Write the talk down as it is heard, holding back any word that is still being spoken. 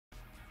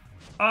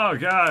Oh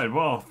god,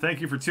 well, thank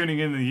you for tuning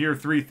in to the year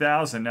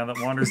 3000 now that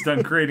Wander's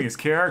done creating his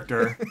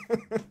character.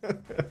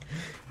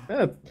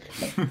 Yeah,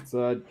 it's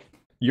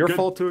your Good-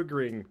 fault to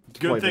agreeing. To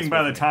play Good this thing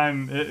by with the me.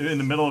 time, in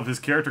the middle of his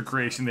character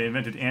creation, they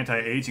invented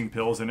anti-aging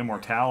pills and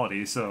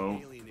immortality,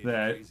 so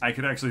that I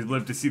could actually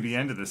live to see the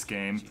end of this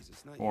game,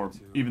 or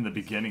even the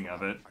beginning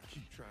of it.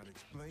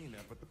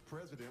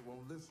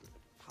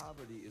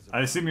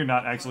 I assume you're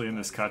not actually in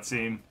this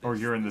cutscene, or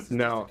you're in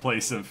the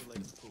place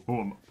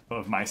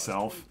of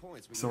myself,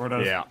 sort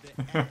of. Yeah.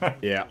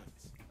 Yeah.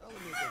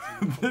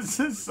 This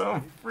is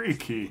so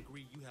freaky.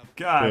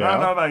 God, Yeah. I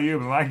don't know about you,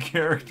 but my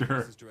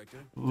character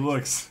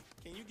looks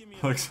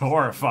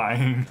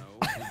horrifying.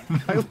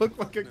 I look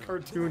like a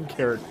cartoon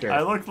character.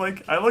 I look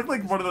like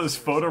one of those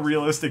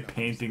photorealistic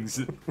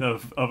paintings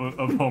of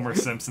Homer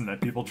Simpson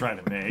that people try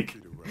to make.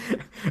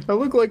 I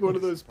look like one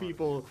of those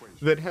people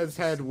that has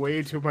had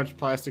way too much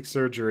plastic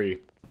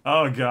surgery.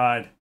 Oh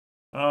god.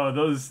 Oh,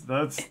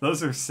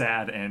 those are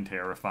sad and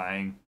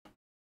terrifying.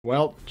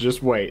 Well,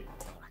 just wait.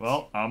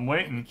 Well, I'm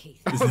waiting.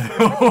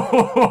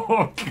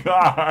 Oh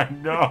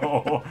god,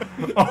 no.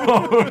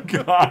 Oh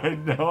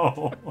god,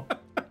 no.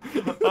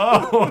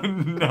 Oh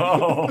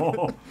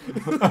no.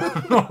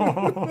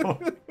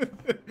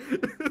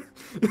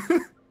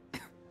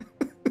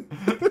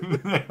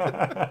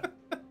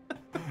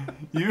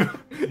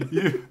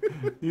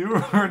 You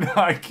were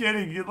not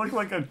kidding. You look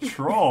like a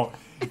troll.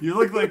 You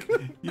look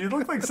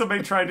like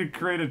somebody tried to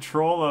create a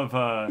troll of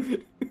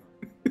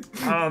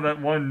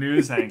that one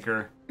news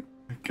anchor.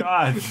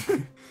 God.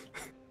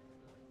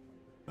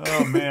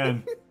 Oh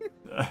man.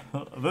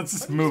 Let's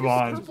just move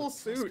on. Purple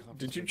suit.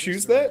 Did you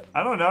choose that?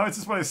 I don't know. It's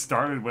just what I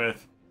started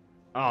with.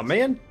 Oh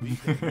man. We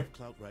have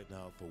clout right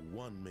now for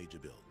one major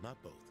bill,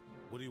 not both.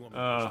 What do you want me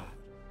to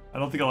I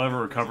don't think I'll ever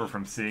recover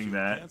from seeing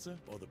that. Cancer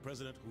or the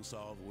president who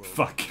solved world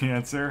Fuck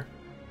cancer.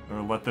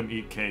 Or let them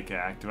eat cake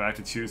act. Do I have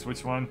to choose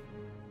which one?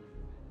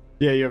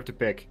 Yeah, you have to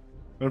pick.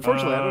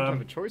 Unfortunately, I don't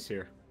have a choice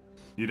here.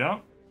 You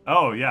don't?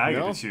 Oh yeah, I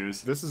No, get to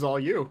choose. This is all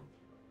you.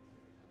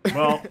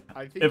 Well,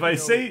 I think if you I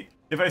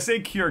know- say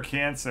cure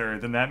cancer,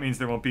 then that means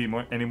there won't be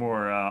any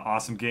more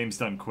awesome games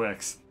done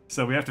quicks.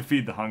 So we have to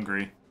feed the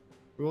hungry.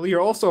 Well,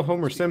 you're also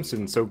Homer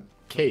Simpson, so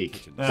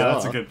cake.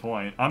 That's a Duh. good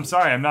point. I'm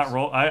sorry, I'm not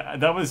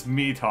that was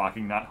me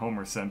talking, not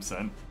Homer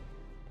Simpson.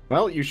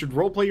 Well, you should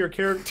roleplay your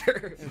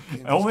character.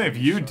 Only if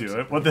you do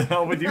it. What the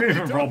hell would you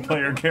even roleplay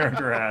your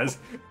character as?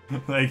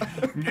 Like,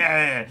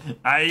 yeah,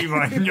 I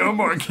want no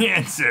more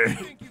cancer.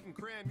 Think you can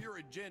cram your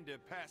agenda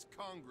past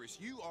Congress?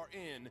 You are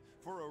in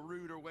for a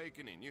rude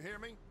awakening. You hear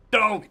me? Let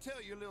Don't. me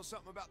tell you a little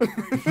something about the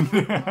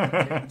great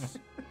politics.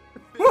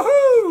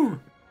 Woohoo!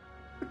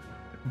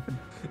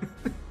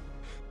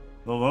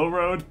 The low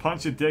road,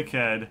 punch a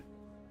dickhead,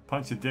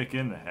 punch a dick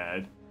in the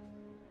head.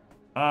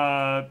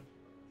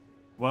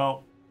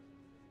 Well,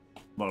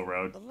 low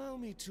road. Allow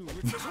me to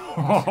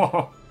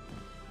retort.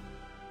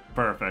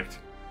 Perfect.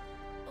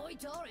 Oi,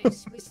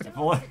 Doris, we're still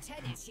What? on the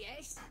tennis,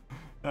 yes?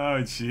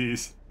 Oh,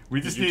 jeez. We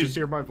just Did you need. just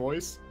hear my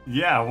voice?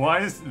 Yeah, why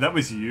is that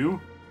was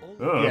you?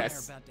 Ugh.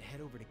 Yes.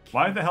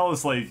 Why the hell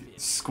is like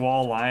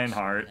Squall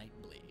Lionheart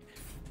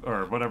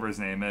or whatever his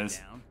name is?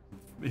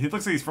 He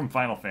looks like he's from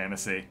Final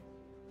Fantasy.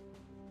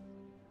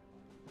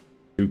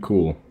 Too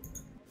cool.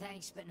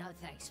 Thanks, but no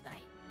thanks, mate.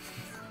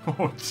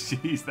 Oh,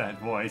 jeez, that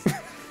voice.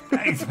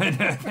 Thanks, but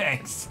no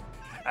thanks.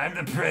 I'm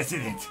the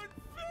president.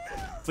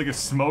 It's like a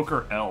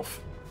smoker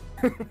elf.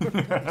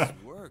 That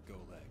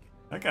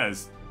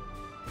guy's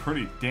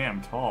pretty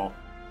damn tall.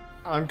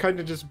 I'm kind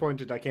of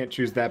disappointed I can't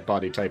choose that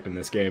body type in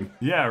this game.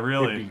 Yeah, It'd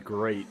really. be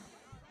great.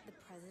 The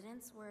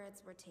president's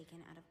words were taken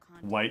out of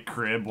context. White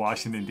crib,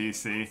 Washington,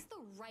 D.C. What's the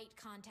right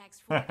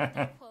context for it?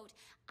 That quote,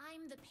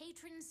 I'm the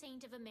patron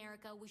saint of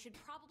America. We should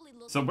probably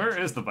look So into where is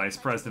changing the vice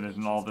president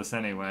in all this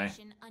anyway?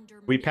 nation under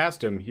We me."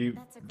 passed him.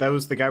 That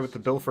was the guy with the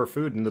bill for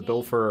food and the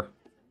bill for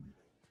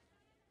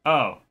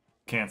Oh,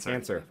 cancer.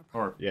 cancer.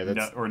 Or, Yeah,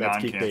 that's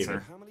Keith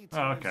non-cancer.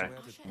 Oh, okay.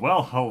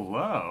 Well,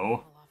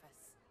 hello.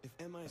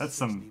 That's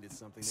some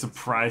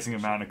surprising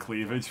amount of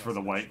cleavage for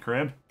the white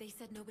crib. They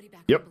said nobody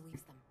back Yep. home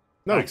believes them.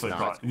 No, Actually, it's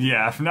not.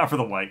 yeah, not for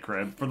the white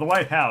crib. For the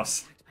White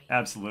House,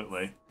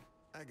 absolutely.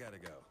 I gotta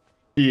go.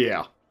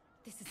 Yeah.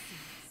 This is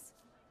serious.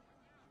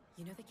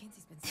 You know that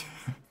Kinsey's been saying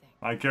the same thing.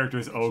 My character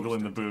is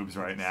ogling the boobs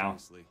right now.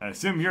 I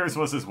assume yours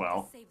was as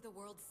well. Save the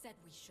world said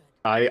we should.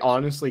 I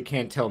honestly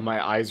can't tell.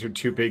 My eyes are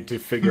too big to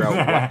figure out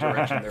what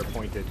direction they're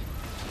pointed.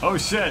 Oh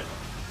shit!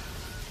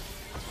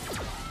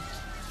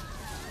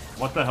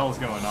 What the hell's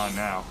going on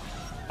now?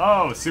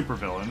 Oh,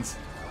 supervillains.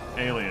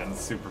 Aliens,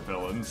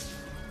 supervillains.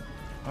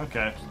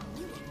 Okay.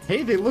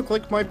 Hey, they look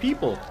like my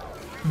people.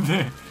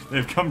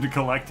 They've come to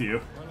collect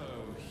you.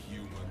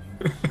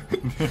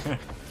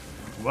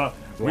 Well,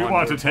 we Wander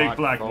want to take back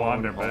Black home,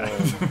 Wander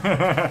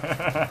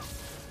back.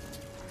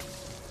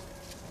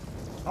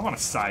 I want a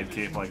side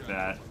cape like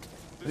that.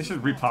 They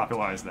should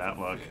repopularize that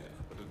look.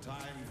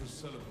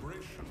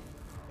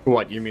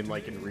 What, you mean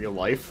like in real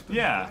life?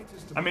 Yeah.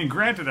 I mean,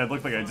 granted, I'd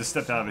look like I just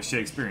stepped out of a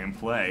Shakespearean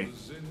play,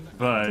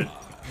 but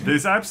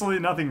there's absolutely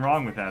nothing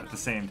wrong with that at the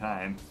same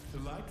time.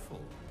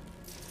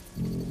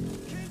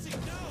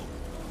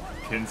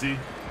 Kinsey?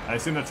 I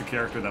assume that's a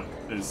character that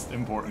is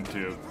important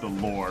to the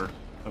lore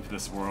of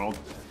this world.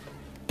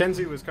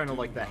 Kenzie was kind of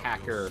like the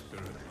hacker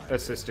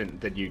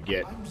assistant that you'd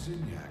get.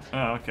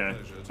 Oh, okay.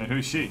 And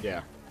who's she?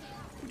 Yeah.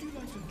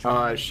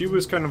 She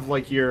was kind of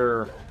like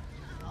your...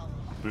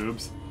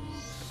 Boobs?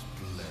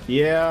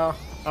 Yeah.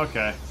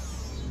 Okay.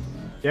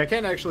 Yeah, I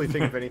can't actually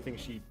think of anything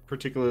she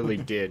particularly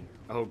did.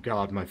 Oh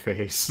god, my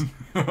face.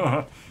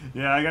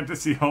 Yeah, I got to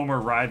see Homer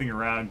writhing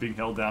around being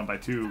held down by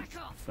two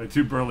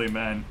burly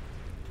men.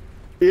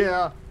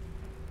 Yeah.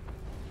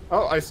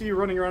 Oh, I see you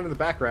running around in the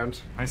background.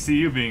 I see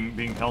you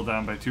being held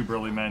down by two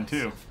burly men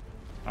too.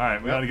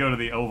 Alright, we gotta go to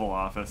the Oval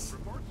Office.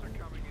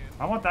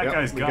 I want that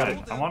guy's we got gun.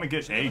 it. I want to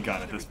get a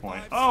gun at this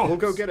point. Oh! We'll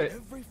go get it.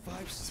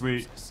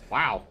 Sweet.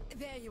 Wow.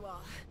 There you are.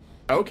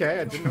 Okay,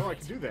 I didn't know I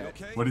could do that.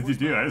 What did you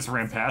do? I just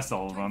ran past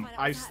all of them.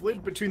 I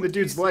slid between the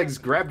dude's legs,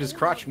 grabbed his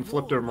crotch, and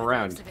flipped him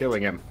around,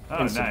 killing him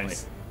Oh, instantly.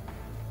 nice.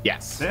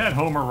 Yes. They had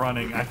Homer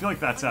running. I feel like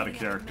that's out of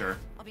character.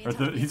 Or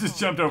he just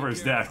jumped over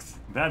his desk.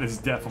 That is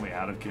definitely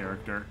out of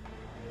character.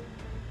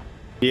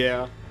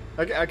 Yeah.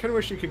 I kind of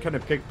wish you could kind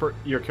of pick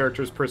your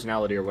character's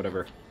personality or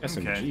whatever.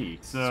 SMG. Okay,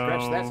 so-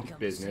 Scratch that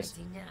business.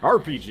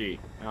 RPG.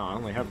 Oh, I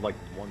only have like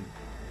one.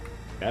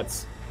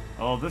 That's...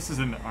 Oh, this is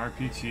an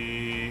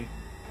RPG.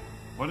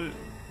 What is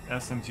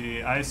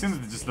SMG? I assume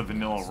that just the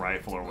vanilla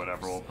rifle or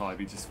whatever will probably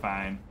be just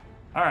fine.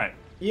 Alright.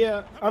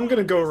 Yeah, I'm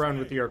gonna go around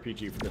with the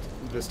RPG for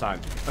this time.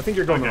 I think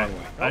you're going the Okay.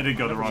 wrong way. I did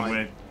go the never wrong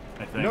mind. way,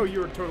 I think. No, you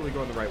were totally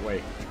going the right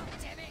way.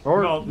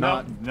 Or No,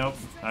 not. nope.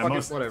 Fuck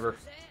it, whatever.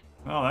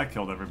 Oh, that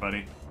killed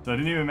everybody. So it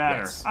didn't even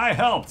matter. Yes. I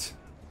helped!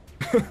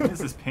 What is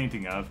this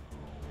painting of?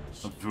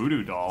 A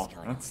voodoo doll.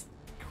 That's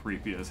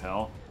creepy as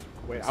hell.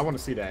 Wait, I want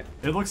to see that.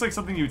 It looks like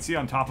something you would see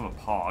on top of a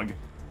pog.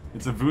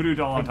 It's a voodoo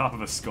doll on top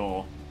of a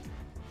skull.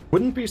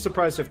 Wouldn't be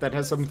surprised if that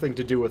has something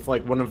to do with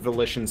like one of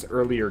Volition's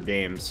earlier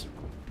games.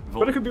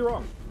 But I could be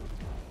wrong.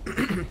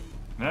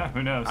 Yeah,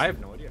 who knows? I have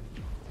no idea.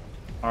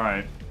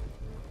 Alright.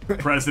 The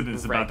president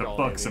is about to Ragdoll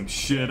fuck baby. some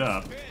shit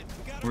up.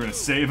 We're gonna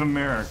save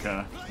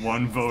America,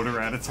 one voter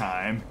at a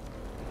time.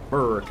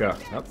 America.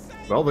 Yep.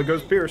 Well, there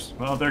goes Pierce.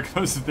 Well, there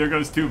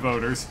goes two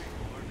voters.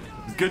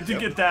 Good to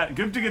get that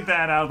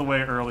out of the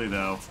way early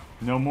though.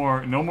 No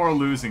more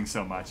losing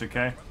so much,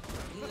 okay?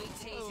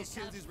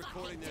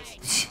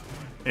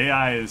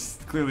 AI is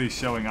clearly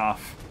showing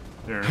off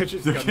their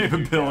just got the dude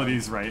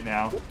capabilities right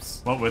now.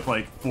 Whoops. What with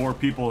like 4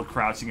 people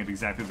crouching at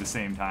exactly the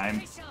same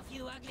time. Piss off,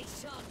 you ugly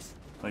sods.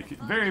 Like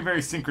very,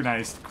 very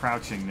synchronized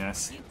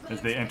crouchingness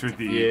as they enter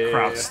the Yeah.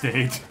 crouch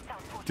state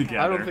together.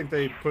 I don't think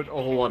they put a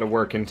whole lot of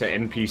work into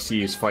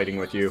NPCs fighting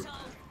with you.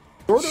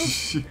 Sort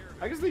of.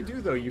 I guess they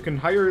do though. You can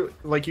hire,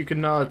 like, you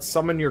can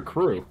summon your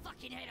crew.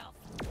 Fucking head off.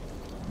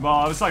 Well,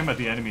 I was talking about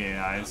the enemy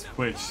AIs,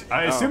 which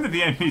I assume that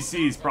the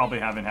NPCs probably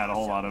haven't had a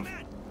whole lot of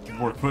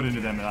work put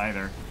into them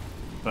either.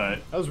 But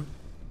I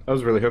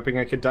was really hoping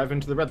I could dive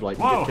into the red light.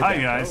 and whoa, get hi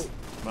kidnapped. guys.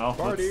 Well,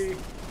 Party.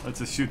 let's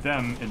just shoot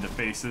them in the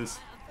faces.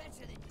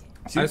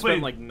 So I you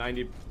spent played- like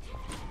 90%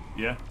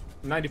 yeah.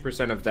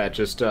 of that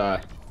just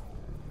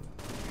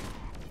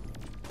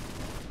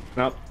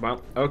No,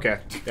 well, okay.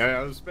 Yeah,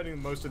 I was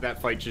spending most of that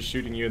fight just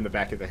shooting you in the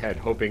back of the head,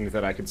 hoping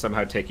that I could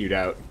somehow take you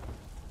out.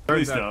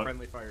 Please Turns out don't.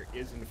 friendly fire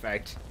is in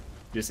fact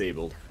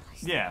disabled.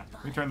 Yeah,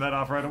 we turned that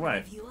off right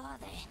away. You are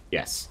there.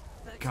 Yes.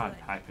 God,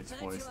 high-pitched Turn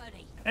voice. to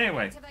Ernie.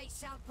 Anyway, Activate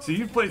South so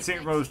you played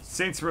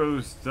Saints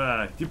Rose.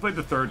 You played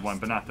the third one,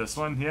 but not this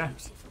one, yeah?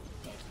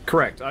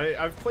 Correct.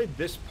 I've played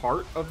this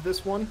part of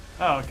this one,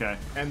 Oh, okay.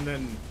 and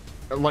then,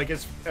 like,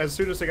 as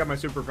soon as I got my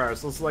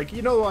superpowers, I was like,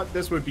 you know what?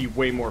 This would be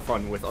way more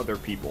fun with other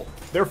people.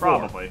 Therefore,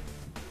 Probably.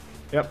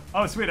 Yep.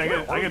 Oh, sweet. I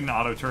get an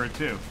auto turret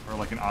too, or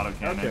like an auto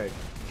cannon. Okay.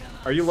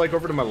 Are you like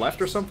over to my left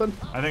or something?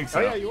 I think so.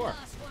 Oh yeah, you are.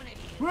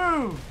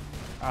 Woo!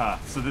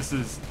 So this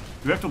is.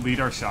 Do we have to lead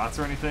our shots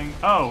or anything?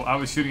 Oh, I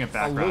was shooting at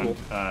background little.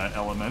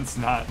 elements.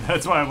 Not.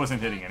 That's why I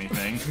wasn't hitting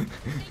anything.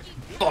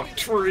 Fuck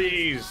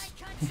trees.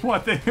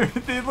 What?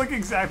 They look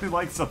exactly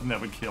like something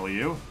that would kill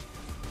you.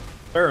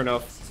 Fair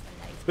enough.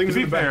 Things To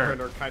be in the fair-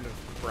 background are kind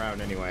of brown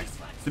anyway.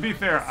 To be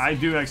fair, I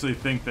do actually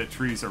think that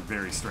trees are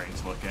very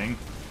strange looking.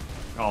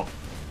 Well,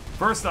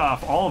 first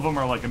off, all of them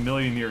are like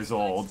 1,000,000 years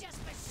old.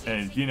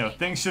 And, you know,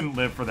 things shouldn't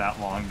live for that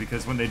long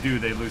because when they do,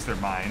 they lose their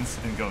minds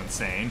and go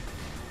insane.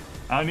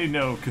 I don't need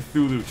no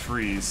Cthulhu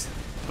trees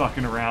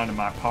fucking around in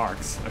my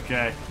parks,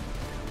 okay?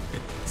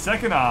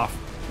 Second off,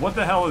 what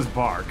the hell is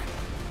bark?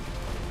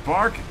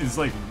 Bark is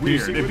like Do you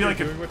weird. see It'd what be you're like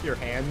doing with your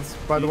hands,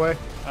 by the way?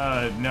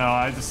 no,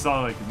 I just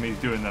saw like me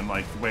doing them,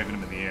 like waving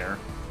them in the air.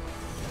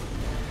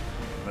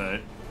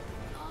 But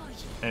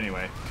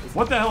anyway,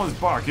 what the hell is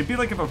bark? It'd be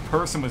like if a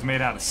person was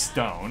made out of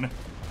stone.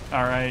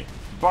 All right,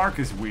 bark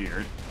is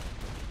weird.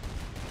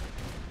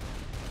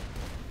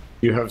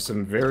 You have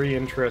some very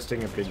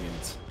interesting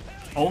opinions.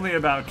 Only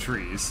about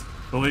trees.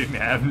 Believe me,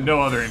 I have no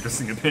other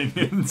interesting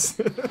opinions.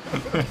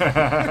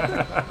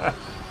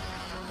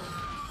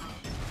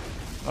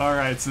 All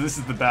right, so this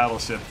is the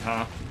battleship,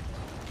 huh?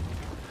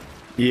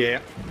 Yeah.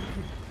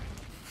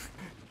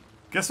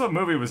 Guess what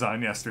movie was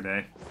on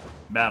yesterday?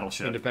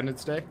 Battleship.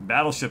 Independence Day?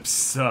 Battleship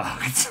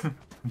sucked.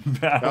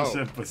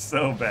 Battleship was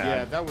so bad.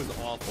 Yeah, that was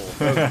awful.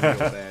 That was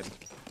real bad.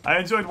 I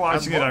enjoyed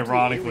watching it loved the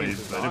ironically, alien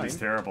but it was design.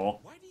 terrible.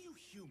 Why do you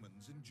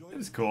humans enjoy It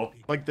was cool.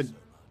 Like,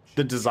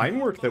 the design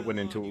work that went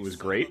into it was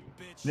great.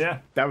 Yeah.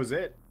 That was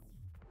it.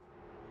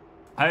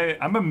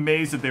 I'm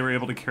amazed that they were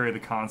able to carry the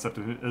concept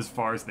as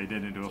far as they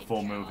did into a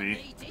full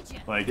movie.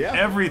 Like, Yeah.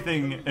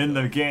 everything in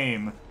the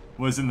game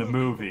was in the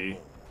movie,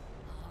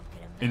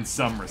 in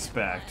some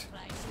respect.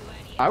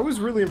 I was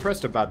really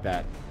impressed about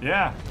that.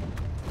 Yeah.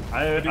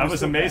 I was was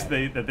so amazed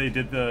bad. that they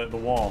did the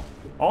wall.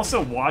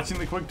 Also, watching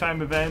the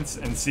QuickTime events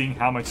and seeing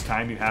how much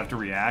time you have to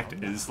react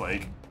is,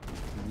 like,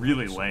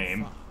 really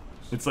lame.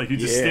 It's like you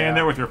just Yeah. stand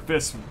there with your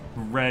fists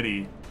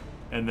ready,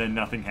 and then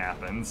nothing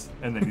happens,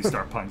 and then you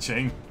start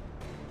punching.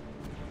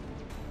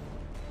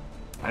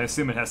 I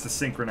assume it has to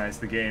synchronize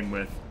the game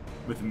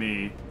with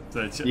me.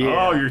 So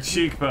Yeah. Oh, your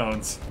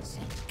cheekbones.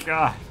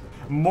 God.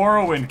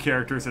 Morrowind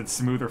characters had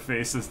smoother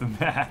faces than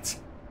that.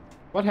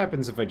 What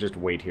happens if I just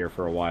wait here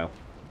for a while?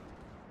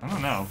 I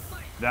don't know.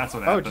 That's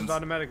what Oh, it happens. just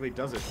automatically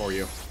does it for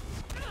you.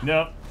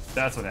 Nope.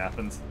 That's what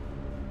happens.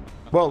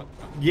 Well,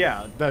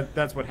 yeah,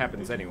 that's what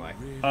happens anyway.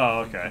 Oh,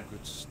 okay.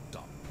 good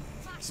stuff?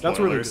 That's really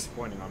Spoilers.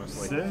 disappointing,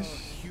 honestly. Sish?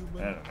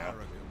 Human I don't know.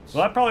 arrogance.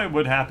 Well, that probably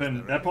would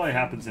happen. That probably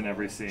happens in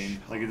every scene.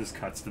 Like, it just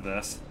cuts to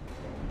this.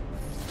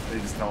 They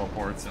just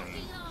teleports and...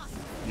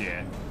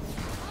 Yeah.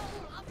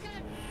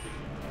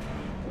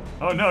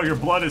 Oh no, your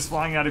blood is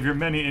flying out of your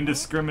many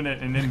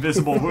indiscriminate and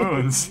invisible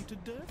wounds. To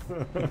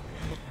death?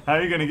 How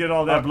are you gonna get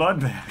all that blood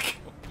back?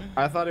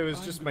 I thought it was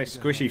just my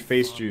squishy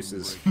face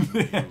juices.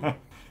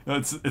 No,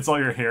 it's all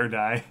your hair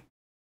dye.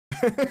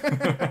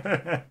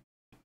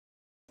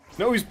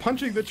 No, he's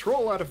punching the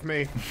troll out of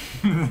me.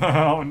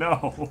 Oh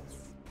no.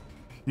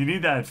 You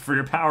need that for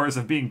your powers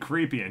of being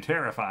creepy and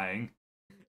terrifying.